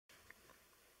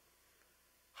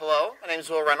name is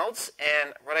Will Reynolds,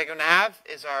 and what I'm going to have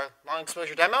is our long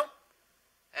exposure demo.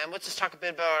 And let's just talk a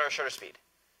bit about our shutter speed.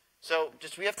 So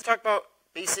we have to talk about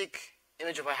basic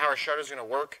image of how our shutter is going to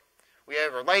work. We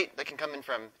have our light that can come in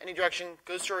from any direction,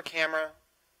 goes to our camera.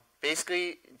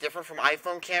 Basically, different from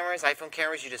iPhone cameras. iPhone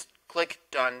cameras, you just click,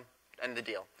 done, end the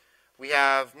deal. We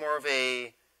have more of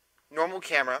a normal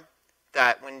camera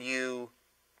that when you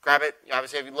grab it,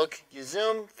 obviously if you look, you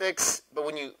zoom, fix, but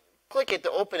when you click it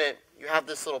to open it, you have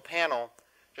this little panel,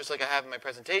 just like I have in my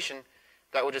presentation,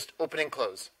 that will just open and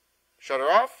close.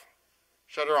 Shutter off,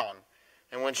 shutter on.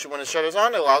 And when the shutter's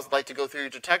on, it allows the light to go through your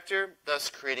detector, thus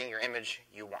creating your image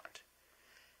you want.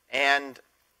 And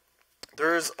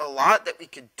there's a lot that we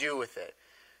could do with it.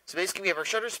 So basically we have our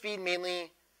shutter speed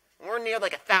mainly, we're near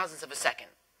like 1,000th of a second.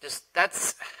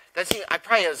 That's I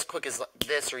probably as quick as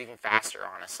this or even faster,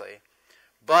 honestly.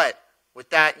 But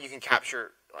with that, you can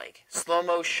capture like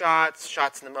slow-mo shots,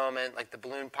 shots in the moment, like the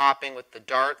balloon popping with the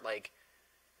dart. Like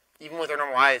even with our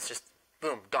normal eye, it's just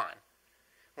boom, gone.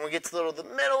 When we get to the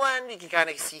middle end, you can kind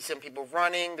of see some people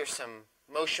running. There's some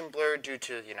motion blur due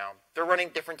to, they're running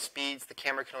different speeds. The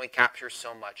camera can only capture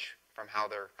so much from how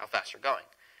fast they're going.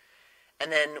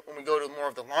 And then when we go to more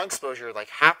of the long exposure, like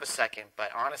half a second,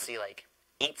 but honestly like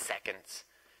 8 seconds,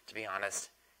 to be honest,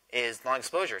 is long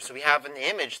exposure. So we have in the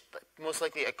image, most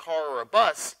likely a car or a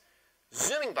bus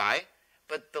zooming by,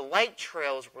 but the light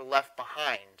trails were left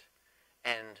behind.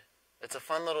 And it's a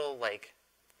fun little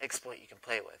exploit you can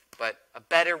play with. But a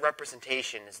better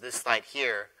representation is this slide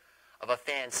here of a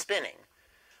fan spinning.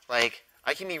 Like,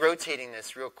 I can be rotating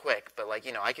this real quick, but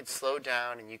I could slow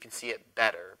down and you can see it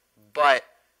better. But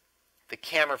the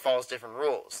camera follows different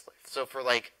rules. So for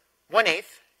 1/8,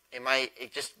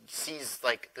 it just sees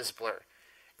this blur.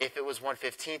 If it was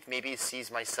 1/15th, maybe it sees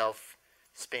myself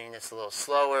spinning this a little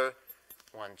slower.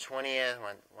 1/20th,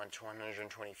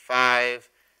 125,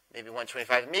 maybe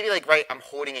 125. Maybe right, I'm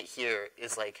holding it here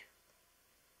is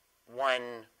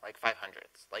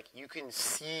 500ths. You can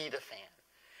see the fan.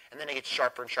 And then it gets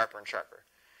sharper and sharper and sharper.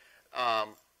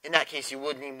 In that case, you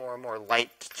would need more and more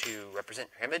light to represent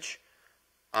your image.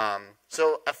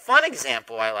 So a fun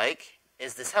example I like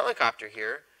is this helicopter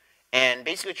here. And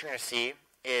basically what you're going to see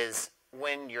is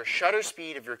when your shutter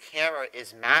speed of your camera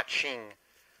is matching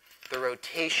the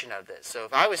rotation of this. So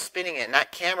if I was spinning it and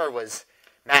that camera was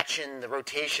matching the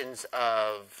rotations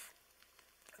of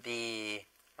my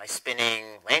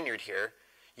spinning lanyard here,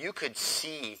 you could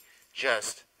see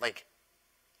just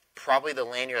probably the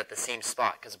lanyard at the same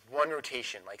spot, because one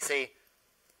rotation, say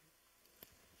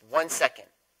 1 second,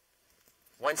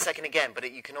 1 second again,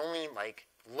 but you can only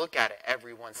look at it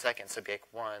every 1 second, so it'd be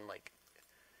one,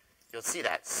 you'll see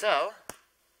that. So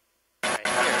right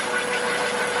here,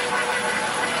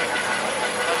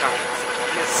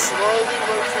 you slowly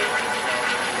rotate,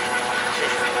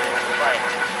 but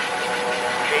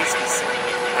basically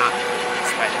not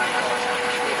spinning.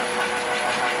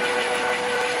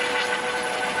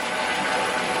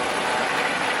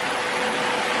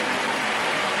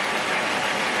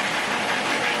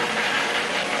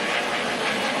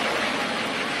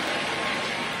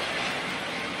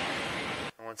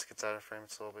 Once it gets out of frame,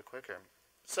 it's a little bit quicker.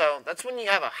 So that's when you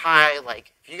have a high,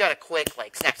 if you got a quick,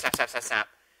 snap, snap, snap, snap, snap,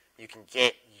 you can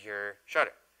get your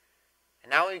shutter.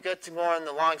 And now we get to more on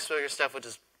the long exposure stuff, which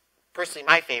is personally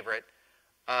my favorite.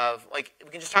 We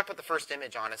can just talk about the first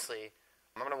image, honestly.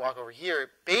 I'm going to walk over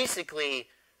here. Basically,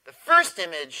 the first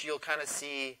image you'll kind of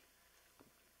see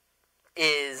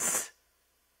is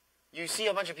you see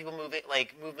a bunch of people moving,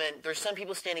 movement. There's some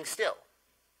people standing still.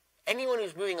 Anyone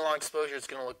who's moving along exposure is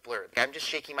going to look blurred. I'm just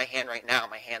shaking my hand right now.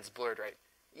 My hand's blurred, right?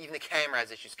 Even the camera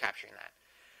has issues capturing that.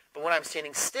 But when I'm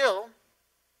standing still,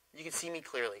 you can see me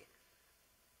clearly.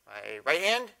 My right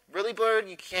hand, really blurred.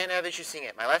 You can't have issues seeing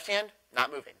it. My left hand, not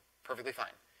moving. Perfectly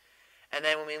fine. And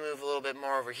then when we move a little bit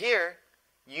more over here,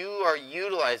 you are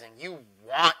utilizing, you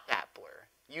want that blur.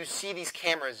 You see these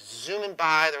cameras zooming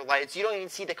by, their lights. You don't even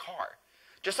see the car.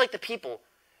 Just like the people.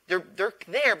 They're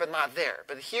there, but not there.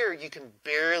 But here, you can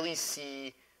barely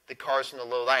see the cars from the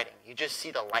low lighting. You just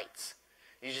see the lights.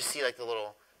 You just see the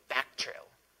little back trail.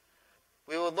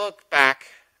 We will look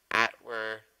back at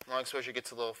where long exposure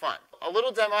gets a little fun. A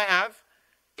little demo I have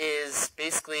is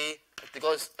basically a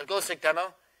glow stick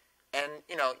demo. And,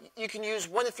 you can use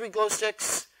 1 to 3 glow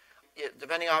sticks.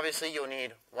 Depending, obviously, you'll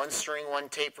need 1 string, 1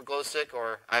 tape for glow stick.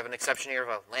 Or I have an exception here of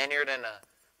a lanyard and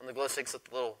one of the glow sticks with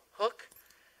the little hook.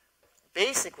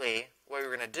 Basically, what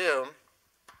we're going to do,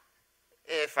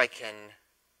 if I can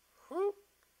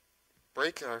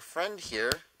break our friend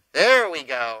here. There we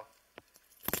go.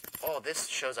 Oh, this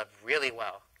shows up really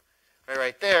well.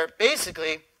 Right there.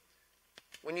 Basically,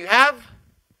 when you have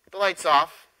the lights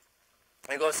off,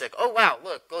 my glow stick. Oh, wow,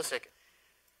 look, glow stick.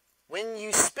 When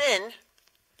you spin,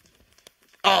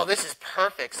 oh, this is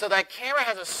perfect. So that camera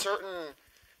has a certain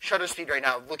shutter speed right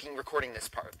now, recording this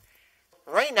part.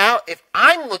 Right now, if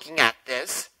I'm looking at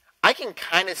this, I can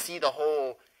kind of see the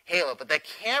whole halo, but that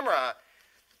camera,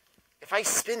 if I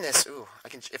spin this,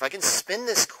 if I can spin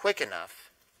this quick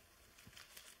enough,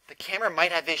 the camera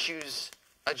might have issues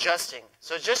adjusting.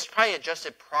 So it's just probably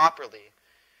adjusted properly.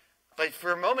 But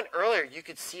for a moment earlier, you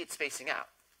could see it spacing out.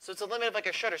 So it's a limit of like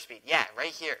a shutter speed. Yeah,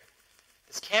 right here.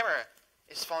 This camera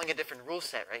is following a different rule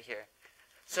set right here.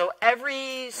 So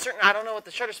every certain, I don't know what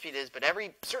the shutter speed is, but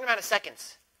every certain amount of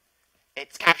seconds,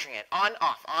 it's capturing it. On,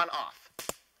 off, on, off.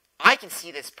 I can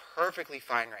see this perfectly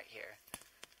fine right here.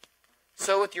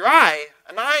 So with your eye,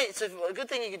 so a good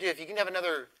thing you can do, if you can have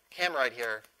another camera right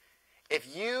here,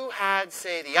 if you had,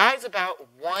 say, the eye's about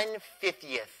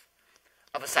 1/50th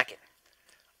of a second.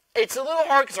 It's a little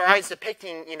hard because our eye's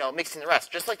depicting, mixing the rest,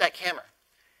 just like that camera.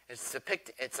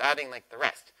 It's adding like the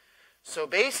rest. So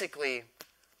basically,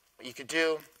 what you could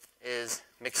do is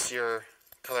mix your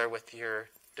color with your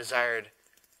desired,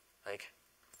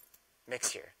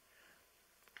 mix here.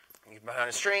 You put on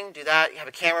a string, do that, you have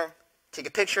a camera, take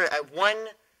a picture at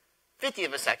 1/50th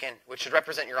of a second, which should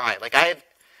represent your eye.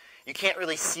 You can't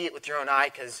really see it with your own eye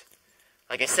because,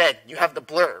 like I said, you have the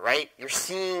blur, right? You're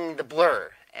seeing the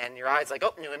blur, and your eye's like,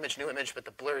 oh, new image, but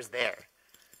the blur is there.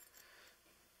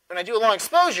 When I do a long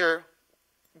exposure,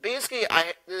 basically,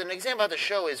 an example of the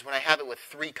show is when I have it with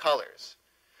 3 colors,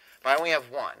 but I only have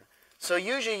 1. So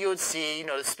usually you would see,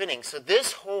 the spinning. So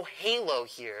this whole halo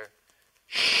here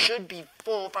should be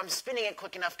full if I'm spinning it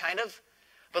quick enough, kind of.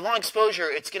 But long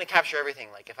exposure, it's going to capture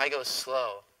everything. Like if I go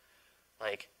slow,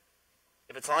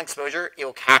 if it's long exposure, it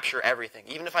will capture everything.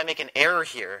 Even if I make an error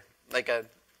here,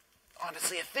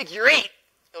 honestly, a figure 8,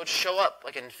 it would show up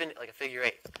like a figure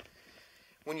 8.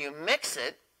 When you mix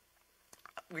it,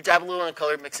 we dab a little in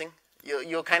color mixing.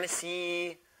 You'll kind of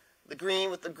see the green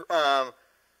with the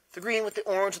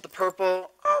orange with the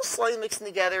purple, all slightly mixing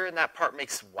together, and that part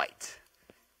makes white.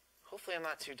 Hopefully I'm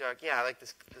not too dark. Yeah, I like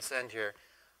this end here.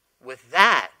 With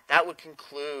that would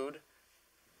conclude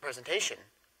the presentation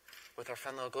with our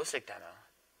fun little glow stick demo.